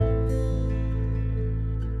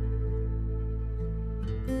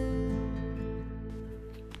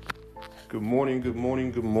Good morning, good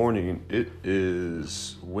morning, good morning. It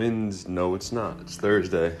is Wednesday. No, it's not. It's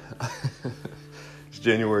Thursday. It's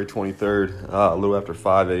January 23rd, a little after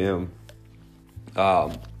 5 a.m.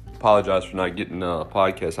 Apologize for not getting a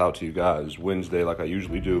podcast out to you guys Wednesday like I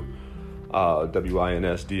usually do.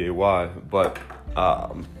 WINSDAY. But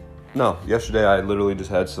no, yesterday I literally just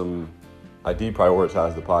had I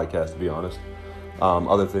deprioritized the podcast, to be honest.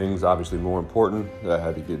 Other things, obviously more important, that I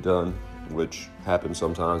had to get done, which happens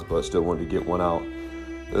sometimes, but still wanted to get one out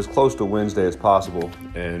as close to Wednesday as possible.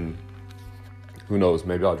 And who knows,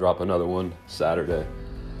 maybe I'll drop another one Saturday.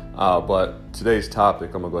 But today's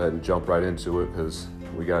topic, I'm gonna go ahead and jump right into it because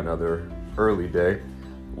we got another early day.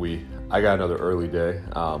 I got another early day.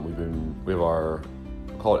 We have our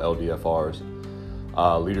called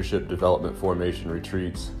LDFRs, Leadership Development Formation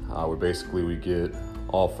Retreats, where basically we get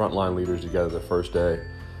all frontline leaders together the first day.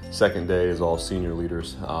 Second day is all senior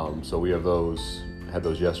leaders. So we have had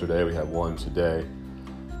those yesterday. We have one today.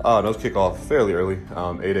 Those kick off fairly early,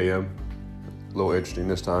 8 a.m. A little interesting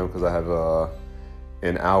this time because I have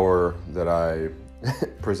an hour that I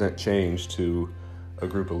present change to a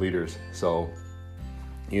group of leaders. So,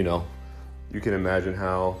 you can imagine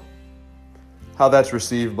how that's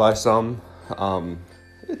received by some.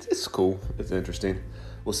 It's cool. It's interesting.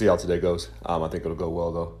 We'll see how today goes. I think it'll go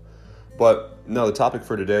well though. But no, the topic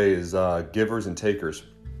for today is givers and takers.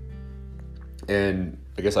 And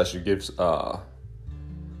I guess I should give a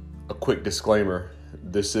quick disclaimer.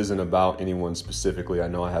 This isn't about anyone specifically. I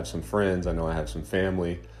know I have some friends. I know I have some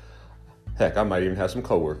family. Heck, I might even have some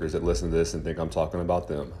coworkers that listen to this and think I'm talking about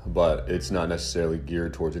them. But it's not necessarily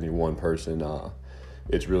geared towards any one person.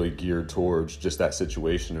 It's really geared towards just that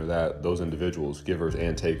situation or those individuals, givers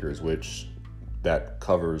and takers, which that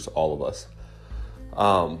covers all of us.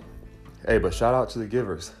 Hey, but shout out to the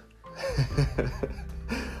givers.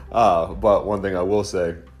 But one thing I will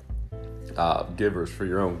say, givers, for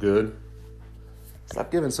your own good,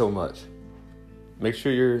 stop giving so much. Make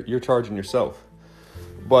sure you're charging yourself.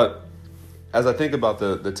 But as I think about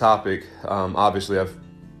the topic, obviously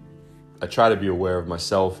I try to be aware of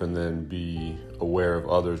myself and then be aware of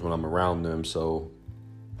others when I'm around them. So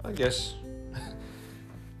I guess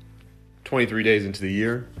 23 days into the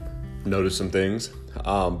year, notice some things.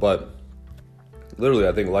 But literally,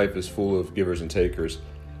 I think life is full of givers and takers.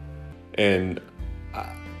 And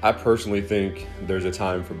I personally think there's a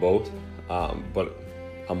time for both. But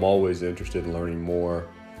I'm always interested in learning more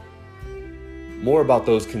about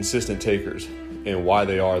those consistent takers and why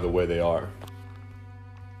they are the way they are.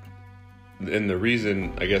 And the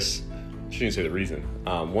reason, I guess, I shouldn't say the reason.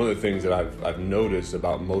 One of the things that I've noticed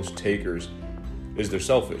about most takers is they're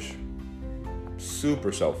selfish.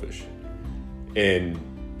 Super selfish. And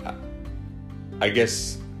I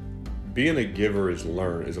guess being a giver is a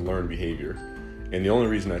learned behavior. And the only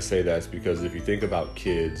reason I say that is because if you think about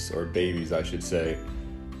kids, or babies I should say,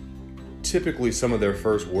 typically some of their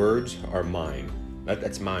first words are mine.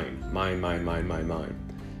 That's mine. Mine.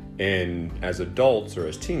 And as adults or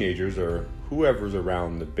as teenagers or whoever's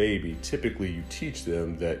around the baby, typically you teach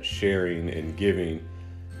them that sharing and giving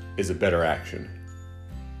is a better action.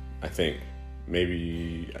 I think.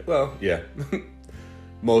 Maybe, well, yeah.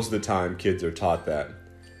 Most of the time kids are taught that.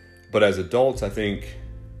 But as adults, I think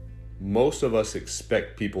most of us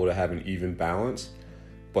expect people to have an even balance.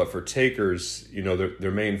 But for takers,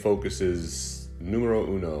 their main focus is numero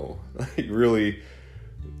uno. Really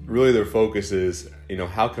their focus is,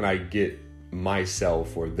 how can I get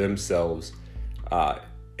myself or themselves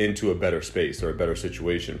into a better space or a better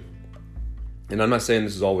situation? And I'm not saying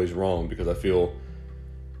this is always wrong, because I feel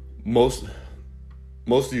most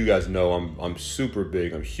of you guys know I'm super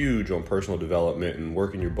big. I'm huge on personal development and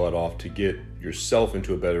working your butt off to get yourself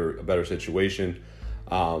into a better situation,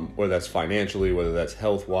 whether that's financially, whether that's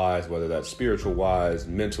health-wise, whether that's spiritual-wise,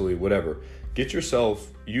 mentally, whatever.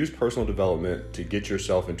 Use personal development to get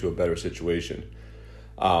yourself into a better situation.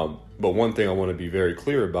 But one thing I want to be very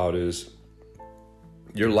clear about is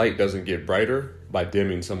your light doesn't get brighter by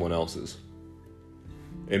dimming someone else's.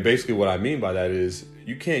 And basically what I mean by that is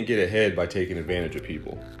you can't get ahead by taking advantage of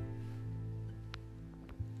people.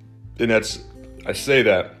 And I say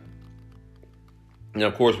that, and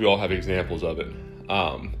of course we all have examples of it.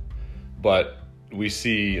 But we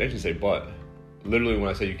see, I shouldn't say but, literally when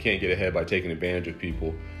I say you can't get ahead by taking advantage of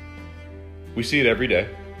people, we see it every day.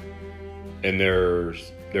 And there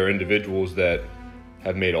are individuals that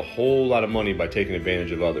have made a whole lot of money by taking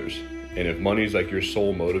advantage of others. And if money's like your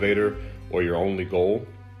sole motivator or your only goal,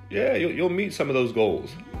 yeah, you'll meet some of those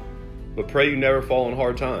goals. But pray you never fall in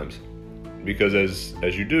hard times. Because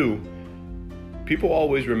as you do, people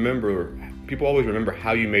always remember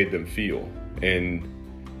how you made them feel. And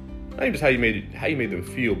not even just how you made them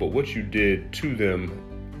feel, but what you did to them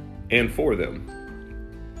and for them,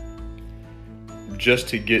 just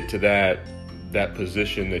to get to that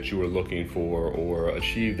position that you were looking for, or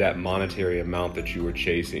achieve that monetary amount that you were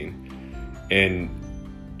chasing. And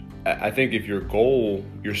I think if your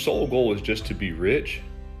sole goal is just to be rich,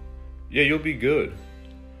 yeah, you'll be good.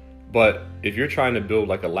 But if you're trying to build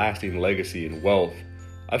like a lasting legacy and wealth,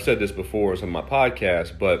 I've said this before on some of my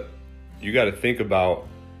podcasts, but you got to think about,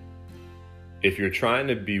 if you're trying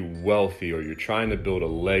to be wealthy or you're trying to build a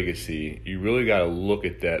legacy, you really got to look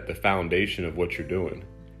at the foundation of what you're doing.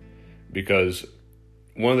 Because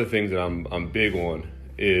one of the things that I'm big on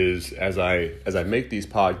is, as I make these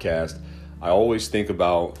podcasts, I always think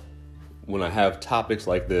about, when I have topics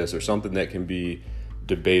like this or something that can be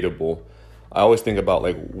debatable, I always think about,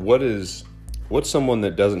 like, what's someone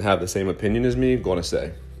that doesn't have the same opinion as me going to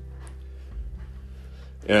say?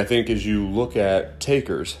 And I think as you look at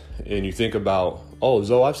takers and you think about, oh,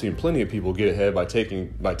 Zoe, I've seen plenty of people get ahead by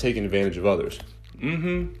taking advantage of others.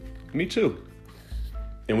 Me too.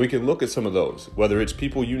 And we can look at some of those, whether it's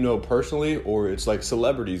people you know personally, or it's like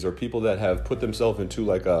celebrities or people that have put themselves into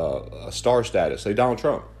like a star status. Say Donald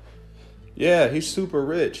Trump. Yeah, he's super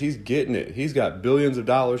rich. He's getting it. He's got billions of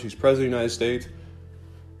dollars. He's president of the United States.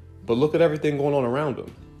 But look at everything going on around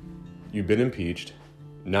him. You've been impeached.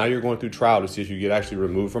 Now you're going through trial to see if you get actually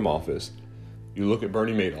removed from office. You look at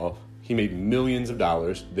Bernie Madoff. He made millions of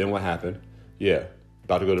dollars. Then what happened? Yeah,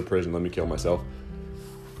 about to go to prison. Let me kill myself.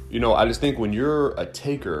 I just think when you're a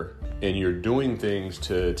taker and you're doing things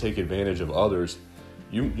to take advantage of others,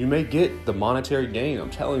 you may get the monetary gain, I'm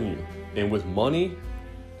telling you. And with money,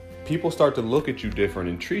 people start to look at you different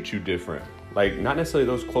and treat you different. Like, not necessarily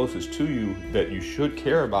those closest to you that you should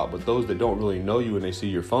care about, but those that don't really know you and they see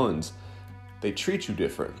your funds, they treat you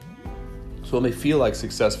different. So it may feel like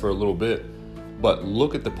success for a little bit, but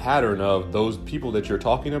look at the pattern of those people that you're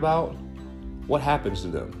talking about. What happens to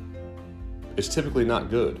them? It's typically not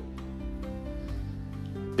good.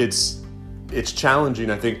 It's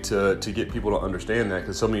challenging, I think, to get people to understand that,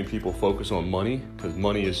 because so many people focus on money, because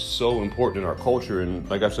money is so important in our culture. And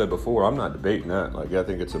like I've said before, I'm not debating that. Like, I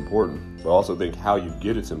think it's important, but I also think how you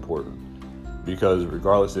get it's important. Because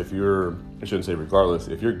if you're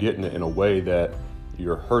getting it in a way that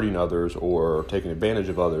you're hurting others or taking advantage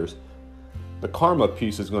of others, the karma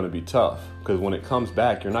piece is going to be tough, because when it comes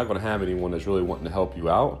back, you're not going to have anyone that's really wanting to help you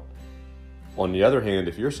out. On the other hand,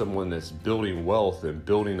 if you're someone that's building wealth and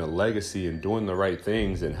building a legacy and doing the right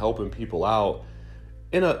things and helping people out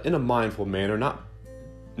in a mindful manner,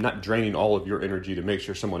 not draining all of your energy to make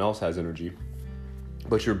sure someone else has energy,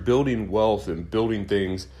 but you're building wealth and building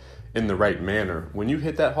things in the right manner, when you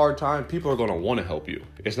hit that hard time, people are going to want to help you.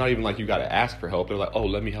 It's not even like you got to ask for help. They're like, oh,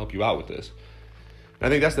 let me help you out with this. And I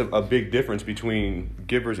think that's a big difference between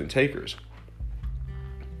givers and takers.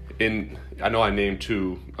 And I know I named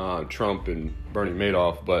two, Trump and Bernie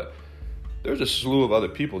Madoff, but there's a slew of other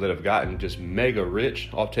people that have gotten just mega rich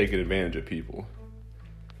off taking advantage of people.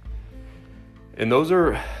 And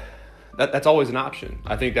that's always an option.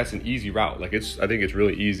 I think that's an easy route. I think it's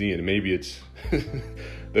really easy, and maybe it's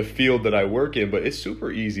the field that I work in, but it's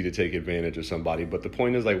super easy to take advantage of somebody. But the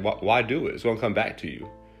point is, like, why do it? It's going to come back to you.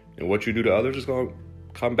 And what you do to others is going to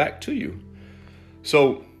come back to you.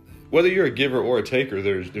 So whether you're a giver or a taker,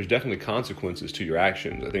 there's definitely consequences to your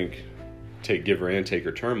actions. I think take giver and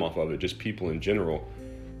taker term off of it, just people in general.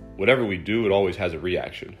 Whatever we do, it always has a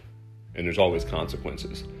reaction, and there's always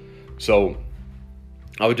consequences. So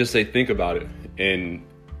I would just say, think about it. And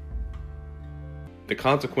the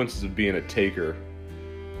consequences of being a taker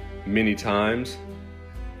many times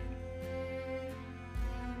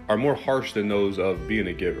are more harsh than those of being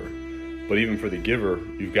a giver. But even for the giver,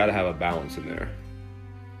 you've got to have a balance in there.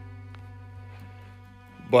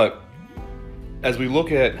 But as we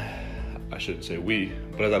look at, I shouldn't say we,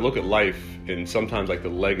 but as I look at life and sometimes like the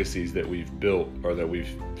legacies that we've built or that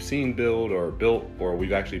we've seen built or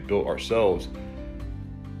we've actually built ourselves,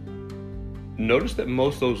 notice that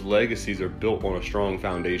most of those legacies are built on a strong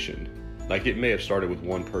foundation. Like, it may have started with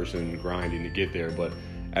one person grinding to get there, but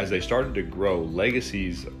as they started to grow,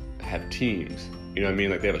 legacies have teams. You know what I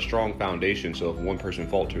mean? Like, they have a strong foundation, so if one person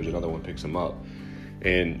falters, another one picks them up.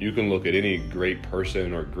 And you can look at any great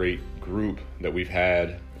person or great group that we've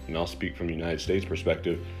had, and I'll speak from the United States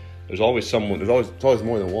perspective, it's always more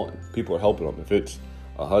than one. People are helping them. If it's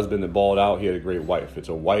a husband that balled out, he had a great wife. If it's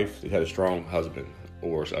a wife that had a strong husband,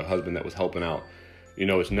 or a husband that was helping out.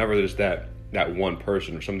 It's never just that one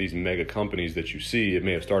person. Or some of these mega companies that you see, it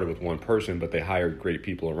may have started with one person, but they hired great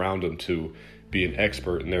people around them to be an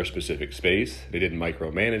expert in their specific space. They didn't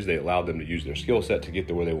micromanage. They allowed them to use their skill set to get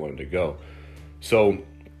to where they wanted to go. So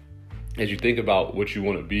as you think about what you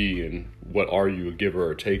want to be and what are you, a giver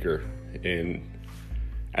or a taker, and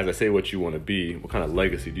as I say what you want to be, what kind of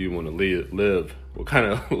legacy do you want to live? What kind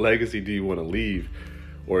of legacy do you want to leave?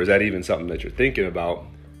 Or is that even something that you're thinking about?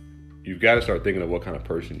 You've got to start thinking of what kind of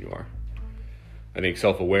person you are. I think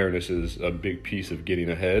self-awareness is a big piece of getting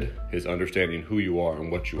ahead, is understanding who you are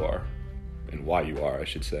and what you are, and why you are, I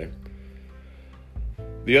should say.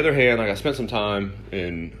 The other hand, I spent some time,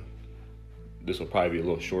 and this will probably be a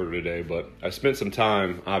little shorter today, but I spent some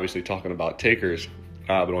time obviously talking about takers,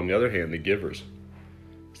 but on the other hand, the givers.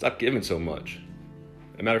 Stop giving so much.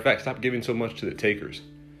 As a matter of fact, stop giving so much to the takers.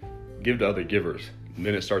 Give to other givers. And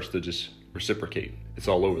then it starts to just reciprocate. It's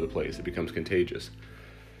all over the place. It becomes contagious.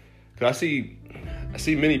 Because I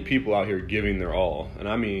see many people out here giving their all. And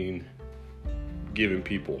I mean giving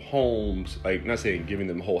people homes. Like, not saying giving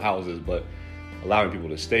them whole houses, but allowing people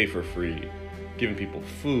to stay for free. Giving people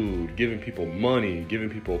food. Giving people money. Giving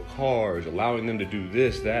people cars. Allowing them to do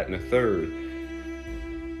this, that, and a third.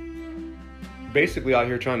 Basically out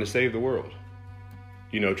here trying to save the world,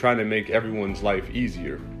 trying to make everyone's life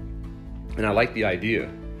easier. And I like the idea,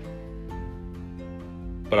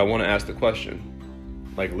 but I want to ask the question,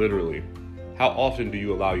 like literally, how often do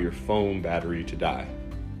you allow your phone battery to die?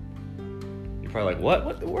 You're probably like,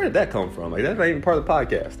 what? Where did that come from? Like, that's not even part of the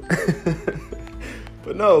podcast.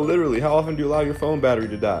 But no, literally, how often do you allow your phone battery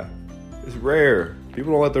to die? It's rare.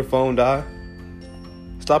 People don't let their phone die.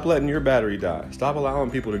 Stop letting your battery die. Stop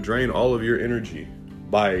allowing people to drain all of your energy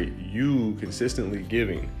by you consistently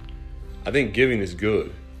giving. I think giving is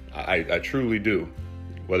good. I truly do.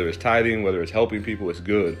 Whether it's tithing, whether it's helping people, it's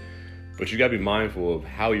good. But you got to be mindful of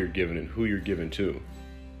how you're giving and who you're giving to.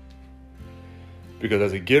 Because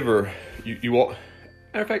as a giver, you all,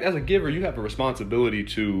 matter of fact, as a giver, you have a responsibility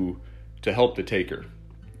to help the taker.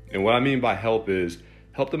 And what I mean by help is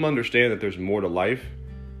help them understand that there's more to life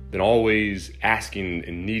than always asking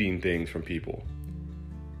and needing things from people.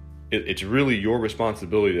 It's really your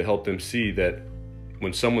responsibility to help them see that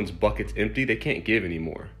when someone's bucket's empty, they can't give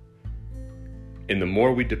anymore. And the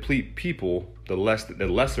more we deplete people, the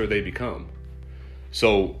lesser they become.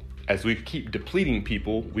 So as we keep depleting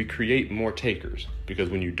people, we create more takers. Because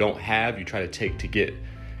when you don't have, you try to take to get.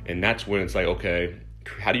 And that's when it's like, okay,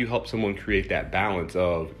 how do you help someone create that balance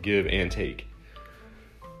of give and take?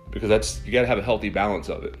 Because you got to have a healthy balance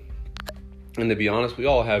of it. And to be honest, we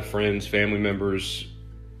all have friends, family members.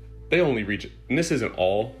 They only reach, and this isn't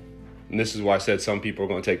all, and this is why I said some people are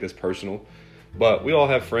going to take this personal, but we all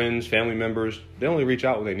have friends, family members. They only reach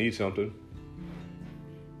out when they need something.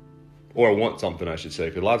 Or want something, I should say,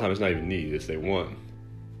 because a lot of times it's not even need, it's they want.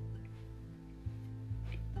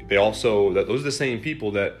 Those are the same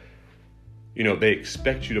people that, they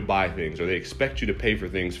expect you to buy things, or they expect you to pay for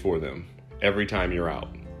things for them every time you're out.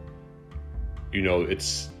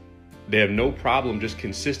 They have no problem just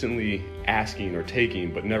consistently asking or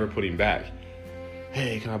taking, but never putting back.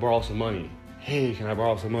 Hey, can I borrow some money? Hey, can I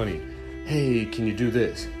borrow some money? Hey, can you do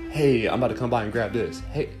this? Hey, I'm about to come by and grab this.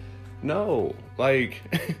 Hey, no,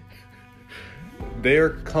 they're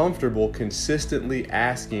comfortable consistently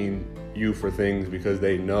asking you for things because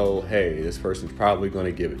they know, hey, this person's probably going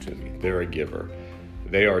to give it to me. They're a giver.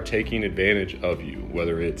 They are taking advantage of you,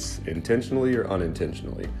 whether it's intentionally or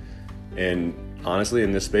unintentionally. And honestly,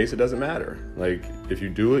 in this space, it doesn't matter. Like, if you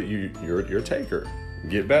do it, you're a taker.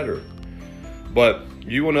 Get better. But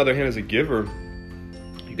you, on the other hand, as a giver,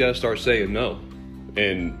 you got to start saying no.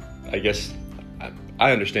 And I guess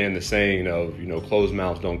I understand the saying of, closed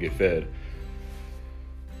mouths don't get fed.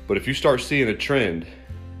 But if you start seeing a trend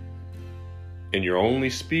and you're only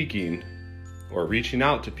speaking or reaching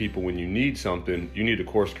out to people when you need something, you need to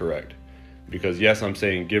course correct. Because yes, I'm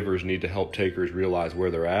saying givers need to help takers realize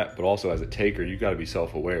where they're at, but also as a taker, you got to be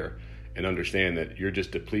self-aware and understand that you're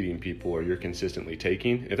just depleting people or you're consistently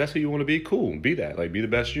taking. If that's who you want to be, cool, be that, be the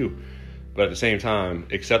best you. But at the same time,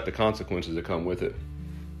 accept the consequences that come with it.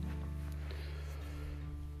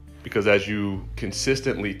 Because as you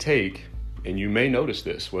consistently take, and you may notice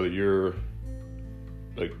this, whether you're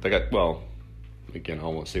again, I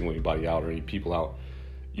don't want to single anybody out or any people out.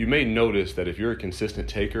 You may notice that if you're a consistent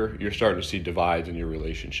taker, you're starting to see divides in your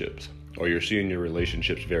relationships, or you're seeing your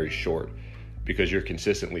relationships very short because you're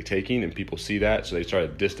consistently taking, and people see that, so they try to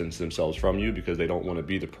distance themselves from you because they don't want to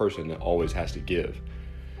be the person that always has to give.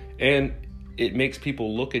 And it makes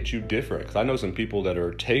people look at you different. Because I know some people that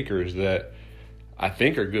are takers that I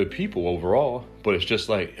think are good people overall, but it's just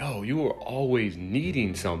like, you are always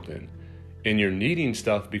needing something. And you're needing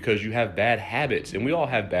stuff because you have bad habits. And we all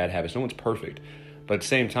have bad habits. No one's perfect. But at the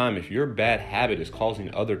same time, if your bad habit is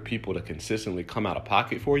causing other people to consistently come out of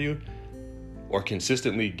pocket for you, or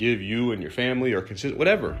consistently give you and your family, or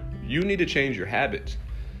whatever, You need to change your habits.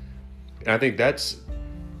 And I think that's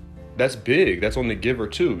big. That's on the giver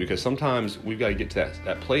too, because sometimes we've got to get to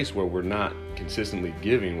that place where we're not consistently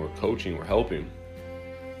giving, we're coaching, we're helping.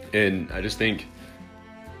 And I just think,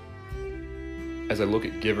 as I look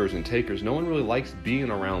at givers and takers, no one really likes being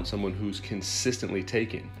around someone who's consistently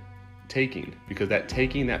taking, because that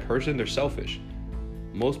person, they're selfish.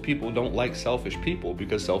 Most people don't like selfish people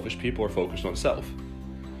because selfish people are focused on self.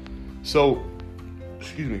 So,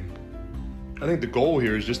 I think the goal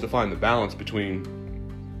here is just to find the balance between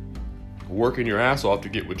working your ass off to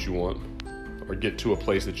get what you want or get to a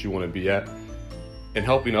place that you want to be at, and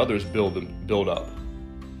helping others build up.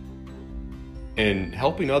 And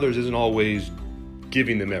helping others isn't always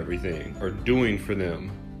giving them everything or doing for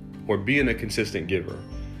them or being a consistent giver.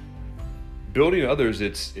 Building others,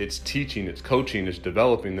 it's teaching, it's coaching, it's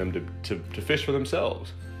developing them to fish for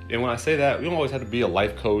themselves. And when I say that, we don't always have to be a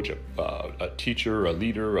life coach, a teacher, a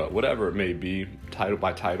leader, whatever it may be, title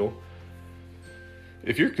by title.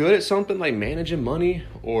 If you're good at something like managing money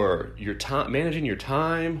or managing your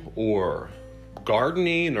time or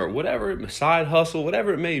gardening or whatever, side hustle,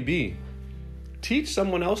 whatever it may be, teach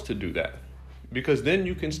someone else to do that, because then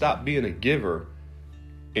you can stop being a giver.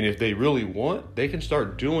 And if they really want, they can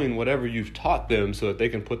start doing whatever you've taught them so that they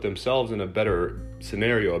can put themselves in a better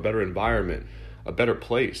scenario, a better environment, a better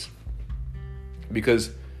place.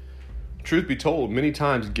 Because truth be told, many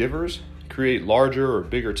times givers create larger or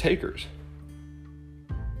bigger takers,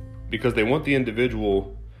 because they don't want the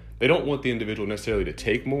individual necessarily to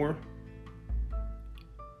take more,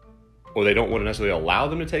 or they don't want to necessarily allow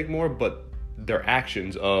them to take more, but their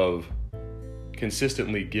actions of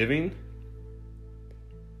consistently giving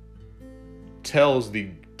tells the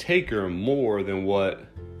taker more than what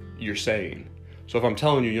you're saying. So if I'm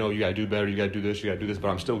telling you, you got to do better, you got to do this, you got to do this, but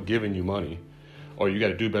I'm still giving you money, or you got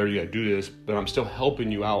to do better, you got to do this, but I'm still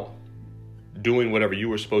helping you out doing whatever you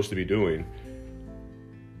were supposed to be doing,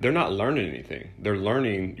 they're not learning anything.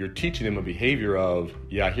 You're teaching them a behavior of,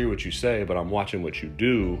 I hear what you say, but I'm watching what you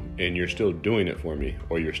do, and you're still doing it for me,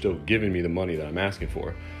 or you're still giving me the money that I'm asking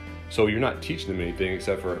for. So you're not teaching them anything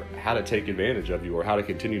except for how to take advantage of you, or how to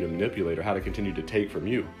continue to manipulate, or how to continue to take from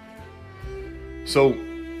you. So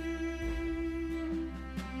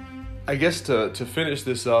I guess to finish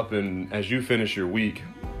this up, and as you finish your week,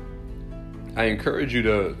 I encourage you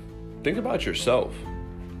to think about yourself.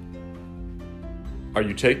 Are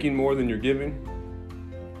you taking more than you're giving?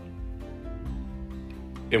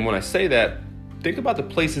 And when I say that, think about the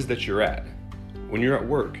places that you're at. When you're at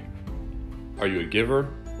work, are you a giver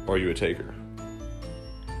or are you a taker?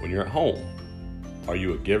 When you're at home, are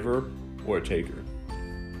you a giver or a taker?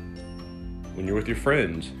 When you're with your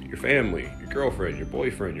friends, your family, your girlfriend, your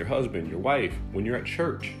boyfriend, your husband, your wife, when you're at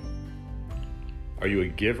church, are you a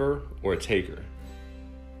giver or a taker?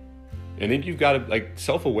 And then you've got to,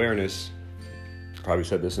 self-awareness, probably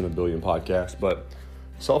said this in a billion podcasts, but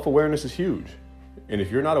self-awareness is huge. And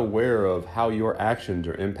if you're not aware of how your actions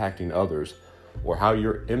are impacting others, or how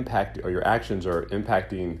your actions are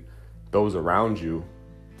impacting those around you,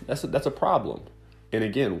 that's a problem. And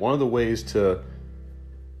again, one of the ways to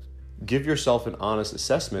give yourself an honest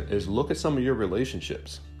assessment is look at some of your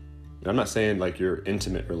relationships. And I'm not saying like your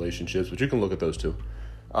intimate relationships, but you can look at those too.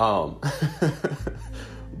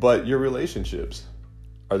 But your relationships,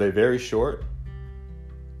 are they very short?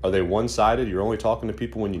 Are they one-sided? You're only talking to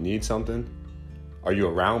people when you need something? Are you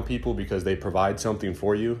around people because they provide something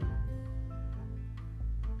for you?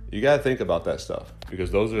 You got to think about that stuff, because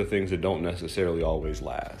those are the things that don't necessarily always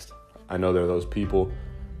last. I know there are those people.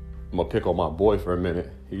 I'm going to pick on my boy for a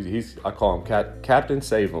minute. I call him Captain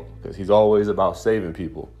Save Him, because he's always about saving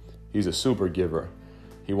people. He's a super giver.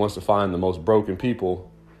 He wants to find the most broken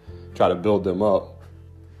people, try to build them up,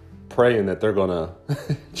 praying that they're going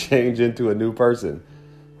to change into a new person.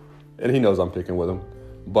 And he knows I'm picking with him.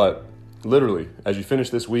 But literally, as you finish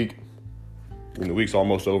this week, and the week's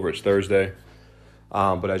almost over, it's Thursday.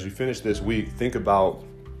 But as you finish this week, think about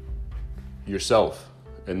yourself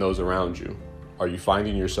and those around you. Are you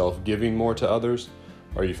finding yourself giving more to others?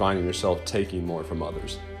 Or are you finding yourself taking more from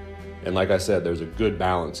others? And like I said, there's a good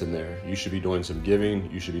balance in there. You should be doing some giving.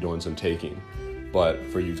 You should be doing some taking. But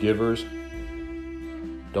for you givers,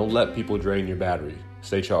 don't let people drain your battery.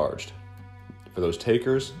 Stay charged. For those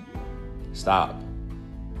takers, stop.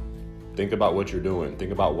 Think about what you're doing.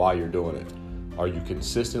 Think about why you're doing it. Are you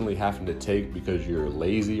consistently having to take because you're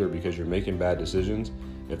lazy or because you're making bad decisions?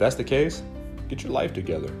 If that's the case, get your life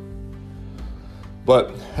together.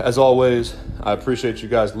 But as always, I appreciate you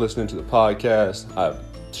guys listening to the podcast. I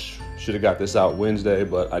should have got this out Wednesday,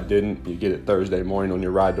 but I didn't. You get it Thursday morning on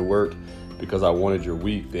your ride to work. because I wanted your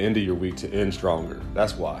week, the end of your week, to end stronger.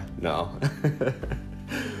 That's why. No.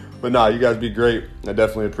 But nah, you guys be great. I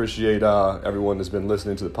definitely appreciate everyone that's been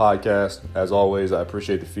listening to the podcast. As always, I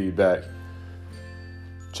appreciate the feedback.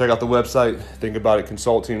 Check out the website,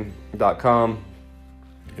 thinkaboutitconsulting.com,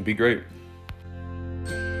 and be great.